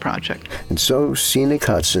fight the project. And so Scenic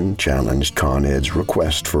Hudson challenged Con Ed's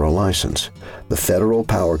request for a license. The Federal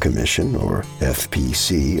Power Commission, or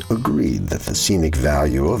FPC, agreed that the scenic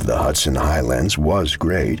value of the Hudson Highlands was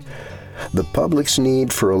great. The public's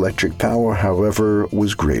need for electric power, however,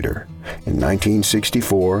 was greater. In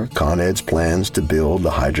 1964, Con Ed's plans to build the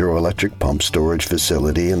hydroelectric pump storage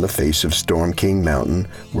facility in the face of Storm King Mountain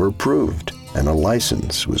were approved, and a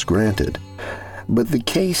license was granted. But the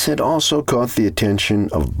case had also caught the attention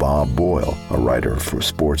of Bob Boyle, a writer for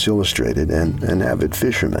Sports Illustrated and an avid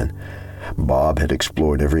fisherman. Bob had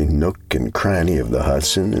explored every nook and cranny of the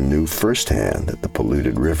Hudson and knew firsthand that the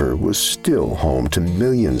polluted river was still home to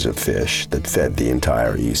millions of fish that fed the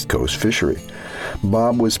entire East Coast fishery.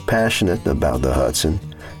 Bob was passionate about the Hudson,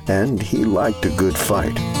 and he liked a good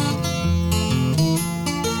fight.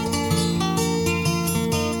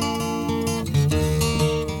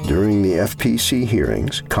 During the FPC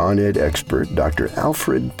hearings, Con Ed expert Dr.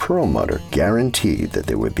 Alfred Perlmutter guaranteed that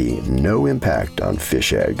there would be no impact on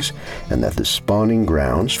fish eggs and that the spawning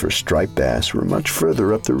grounds for striped bass were much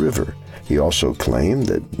further up the river. He also claimed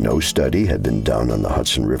that no study had been done on the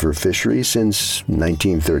Hudson River fishery since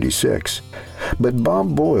 1936. But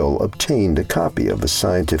Bob Boyle obtained a copy of a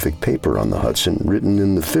scientific paper on the Hudson written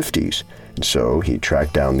in the 50s, and so he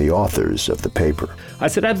tracked down the authors of the paper. I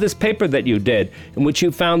said, I have this paper that you did in which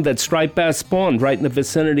you found that striped bass spawned right in the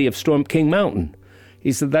vicinity of Storm King Mountain.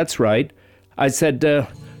 He said, that's right. I said,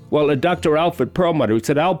 Dr. Alfred Perlmutter. He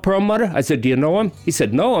said, Al Perlmutter? I said, do you know him? He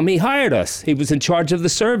said, know him. He hired us. He was in charge of the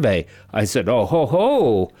survey. I said, oh, ho,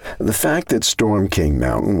 ho. The fact that Storm King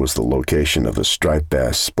Mountain was the location of a striped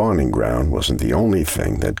bass spawning ground wasn't the only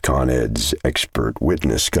thing that Con Ed's expert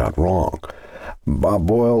witness got wrong. Bob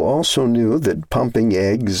Boyle also knew that pumping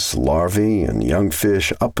eggs, larvae, and young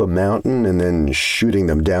fish up a mountain and then shooting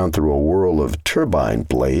them down through a whirl of turbine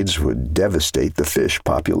blades would devastate the fish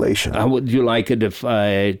population. How would you like it if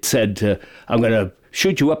I said, I'm going to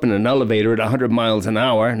shoot you up in an elevator at 100 miles an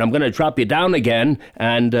hour, and I'm going to drop you down again,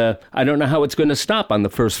 and I don't know how it's going to stop on the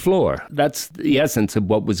first floor. That's the essence of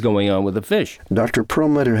what was going on with the fish. Dr.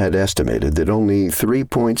 Perlmutter had estimated that only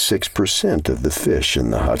 3.6% of the fish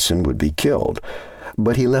in the Hudson would be killed,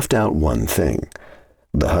 but he left out one thing.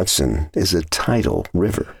 The Hudson is a tidal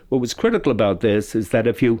river. What was critical about this is that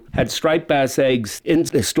if you had striped bass eggs in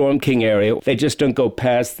the Storm King area, they just don't go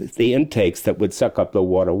past the intakes that would suck up the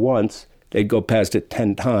water once. They'd go past it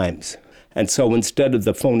 10 times. And so instead of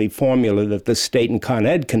the phony formula that the state and Con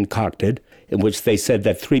Ed concocted, in which they said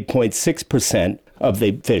that 3.6% of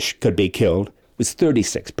the fish could be killed, was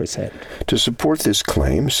 36%. To support this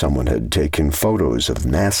claim, someone had taken photos of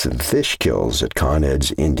massive fish kills at Con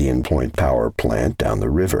Ed's Indian Point power plant down the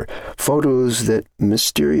river, photos that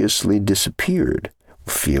mysteriously disappeared.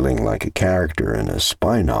 Feeling like a character in a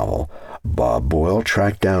spy novel, Bob Boyle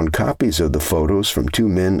tracked down copies of the photos from two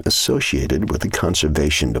men associated with the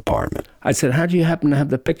Conservation Department. I said, how do you happen to have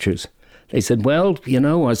the pictures? They said, well,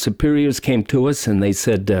 our superiors came to us and they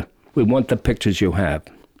said, we want the pictures you have.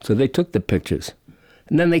 So they took the pictures.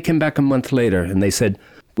 And then they came back a month later and they said,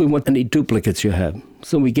 we want any duplicates you have.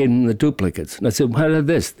 So we gave them the duplicates. And I said, how did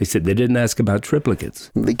this? They said they didn't ask about triplicates.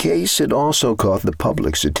 The case had also caught the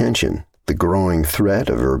public's attention. The growing threat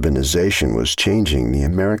of urbanization was changing the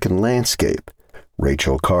American landscape.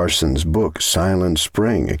 Rachel Carson's book, Silent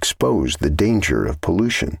Spring, exposed the danger of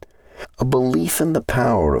pollution. A belief in the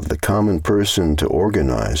power of the common person to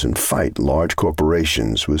organize and fight large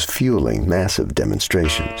corporations was fueling massive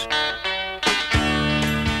demonstrations.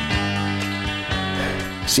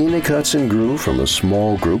 Scenic Hudson grew from a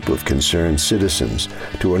small group of concerned citizens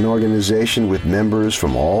to an organization with members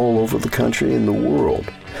from all over the country and the world.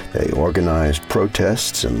 They organized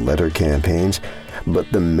protests and letter campaigns,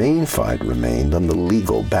 but the main fight remained on the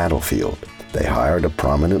legal battlefield. They hired a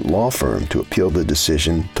prominent law firm to appeal the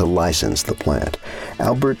decision to license the plant.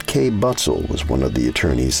 Albert K. Butzel was one of the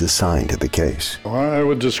attorneys assigned to the case. I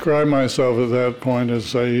would describe myself at that point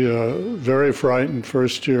as a very frightened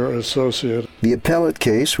first-year associate. The appellate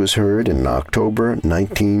case was heard in October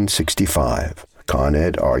 1965. Con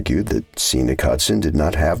Ed argued that Scenic Hudson did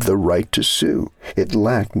not have the right to sue. It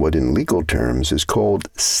lacked what in legal terms is called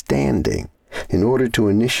standing. In order to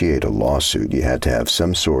initiate a lawsuit, you had to have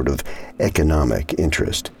some sort of economic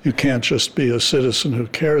interest. You can't just be a citizen who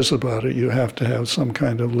cares about it. You have to have some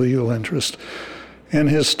kind of legal interest. And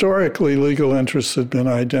historically, legal interests had been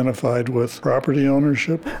identified with property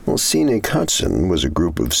ownership. Well, Scenic Hudson was a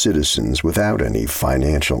group of citizens without any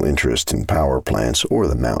financial interest in power plants or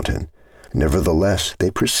the mountain. Nevertheless,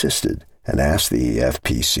 they persisted and asked the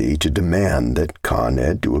FPC to demand that Con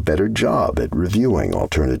Ed do a better job at reviewing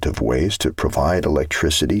alternative ways to provide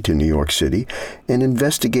electricity to New York City and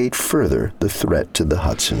investigate further the threat to the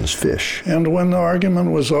Hudson's fish. And when the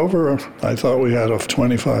argument was over, I thought we had a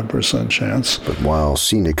 25% chance. But while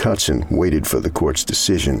Scenic Hudson waited for the court's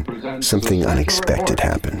decision, something unexpected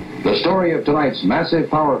happened. The story of tonight's massive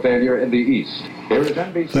power failure in the East.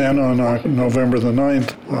 Then on November the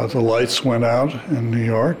 9th, the lights went out in New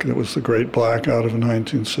York. It was the Great Blackout of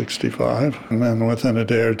 1965. And then within a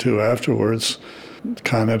day or two afterwards,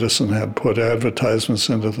 Con Edison had put advertisements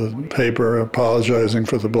into the paper apologizing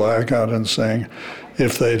for the blackout and saying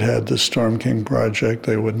if they'd had the Storm King project,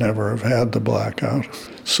 they would never have had the blackout.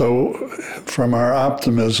 So from our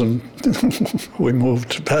optimism, we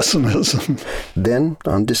moved to pessimism. Then,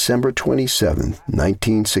 on December 27,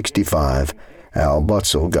 1965, Al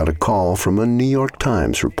Butzel got a call from a New York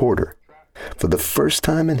Times reporter. For the first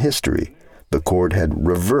time in history, the court had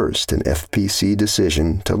reversed an FPC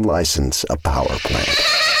decision to license a power plant.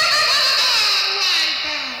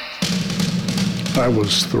 I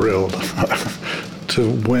was thrilled.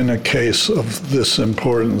 To win a case of this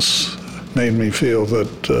importance made me feel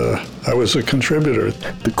that I was a contributor.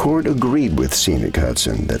 The court agreed with Scenic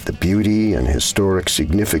Hudson that the beauty and historic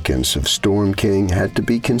significance of Storm King had to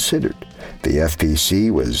be considered. The FPC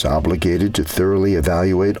was obligated to thoroughly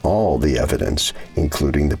evaluate all the evidence,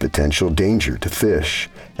 including the potential danger to fish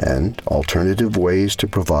and alternative ways to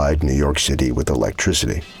provide New York City with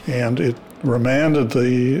electricity. And it remanded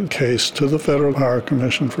the case to the Federal Power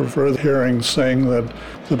Commission for further hearings, saying that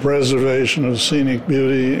the preservation of scenic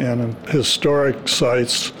beauty and historic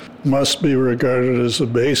sites must be regarded as a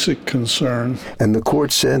basic concern. And the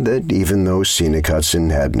court said that even though Scenic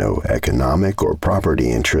Hudson had no economic or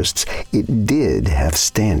property interests, it did have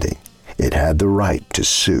standing. It had the right to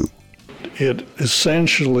sue. It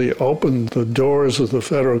essentially opened the doors of the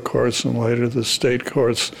federal courts and later the state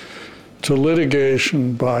courts to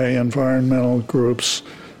litigation by environmental groups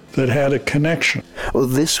that had a connection. Well,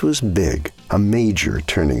 this was big, a major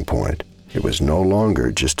turning point. It was no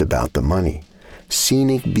longer just about the money.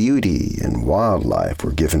 Scenic beauty and wildlife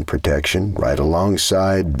were given protection right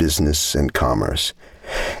alongside business and commerce.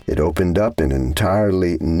 It opened up an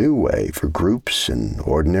entirely new way for groups and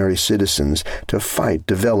ordinary citizens to fight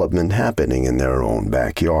development happening in their own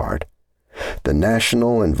backyard. The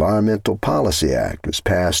National Environmental Policy Act was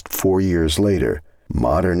passed 4 years later.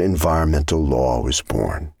 Modern environmental law was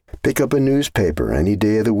born. Pick up a newspaper any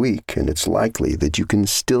day of the week, and it's likely that you can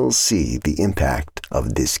still see the impact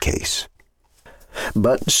of this case.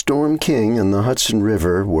 But Storm King and the Hudson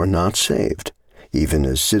River were not saved. Even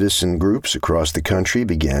as citizen groups across the country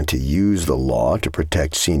began to use the law to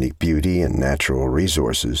protect scenic beauty and natural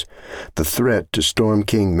resources, the threat to Storm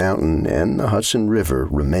King Mountain and the Hudson River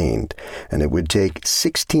remained, and it would take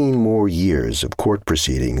 16 more years of court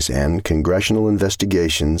proceedings and congressional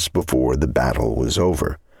investigations before the battle was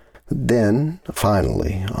over. Then,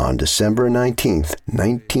 finally, on December 19,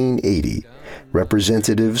 1980,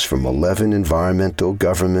 representatives from 11 environmental,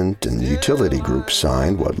 government, and utility groups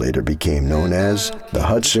signed what later became known as the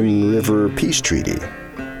Hudson River Peace Treaty.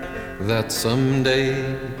 That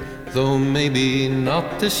someday, though maybe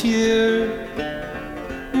not this year,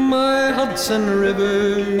 my Hudson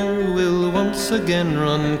River will once again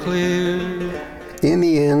run clear. In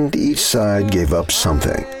the end, each side gave up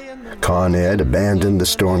something. Con Ed abandoned the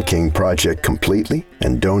Storm King project completely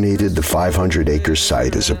and donated the 500-acre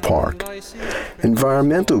site as a park.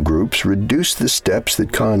 Environmental groups reduced the steps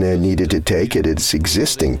that Con Ed needed to take at its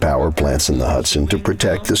existing power plants in the Hudson to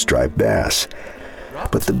protect the striped bass.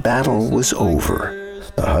 But the battle was over.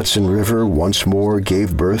 the Hudson River once more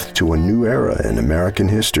gave birth to a new era in American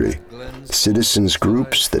history. Citizens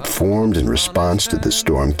groups that formed in response to the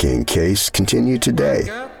Storm King case continue today.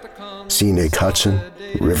 Scenic Hudson,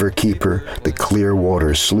 Riverkeeper, the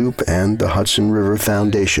Clearwater Sloop, and the Hudson River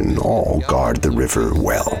Foundation all guard the river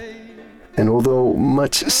well. And although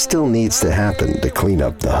much still needs to happen to clean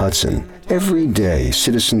up the Hudson, every day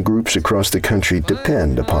citizen groups across the country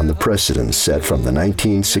depend upon the precedents set from the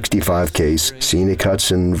 1965 case Scenic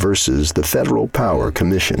Hudson versus the Federal Power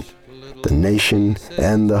Commission. The nation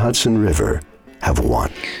and the Hudson River have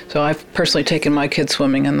won. So I've personally taken my kids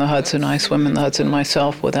swimming in the Hudson. I swim in the Hudson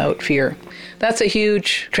myself without fear. That's a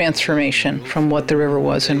huge transformation from what the river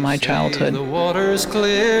was in my childhood. The water's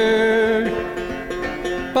clear,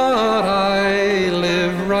 but I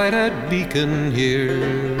live right at Beacon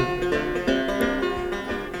here,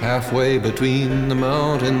 halfway between the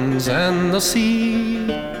mountains and the sea.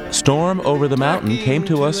 Storm Over the Mountain came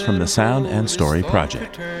to us from the Sound and Story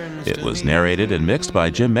Project. It was narrated and mixed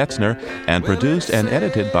by Jim Metzner and produced and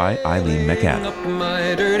edited by Eileen McAdam. Up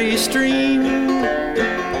my dirty stream,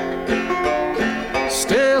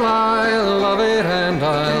 still I love it and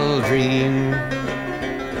I'll dream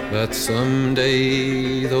that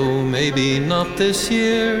someday, though maybe not this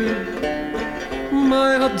year,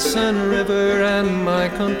 my Hudson River and my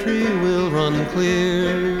country will run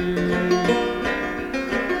clear.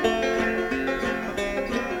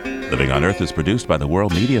 Living on Earth is produced by the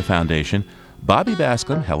World Media Foundation. Bobby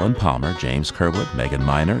Bascom, Helen Palmer, James Kerwood, Megan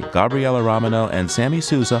Miner, Gabriella Romano, and Sammy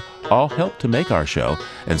Souza all help to make our show,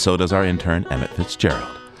 and so does our intern, Emmett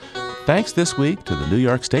Fitzgerald. Thanks this week to the New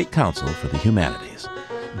York State Council for the Humanities.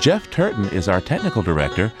 Jeff Turton is our technical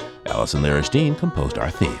director. Allison Lirish-Dean composed our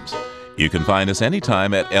themes. You can find us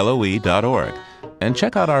anytime at LOE.org. And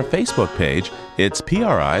check out our Facebook page. It's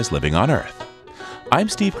PRI's Living on Earth. I'm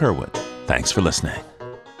Steve Kerwood. Thanks for listening.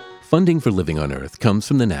 Funding for Living on Earth comes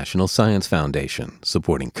from the National Science Foundation,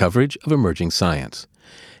 supporting coverage of emerging science.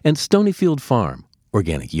 And Stonyfield Farm,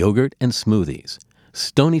 organic yogurt and smoothies.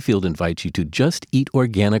 Stonyfield invites you to just eat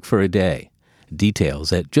organic for a day.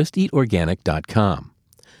 Details at justeatorganic.com.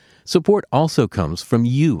 Support also comes from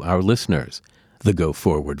you, our listeners, the Go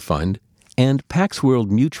Forward Fund, and Pax World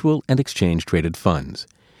Mutual and Exchange Traded Funds,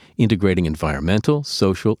 integrating environmental,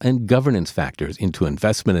 social, and governance factors into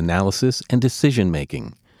investment analysis and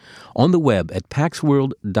decision-making. On the web at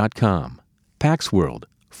paxworld.com. Pax World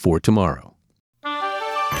for tomorrow.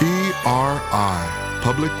 PRI,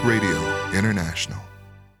 Public Radio International.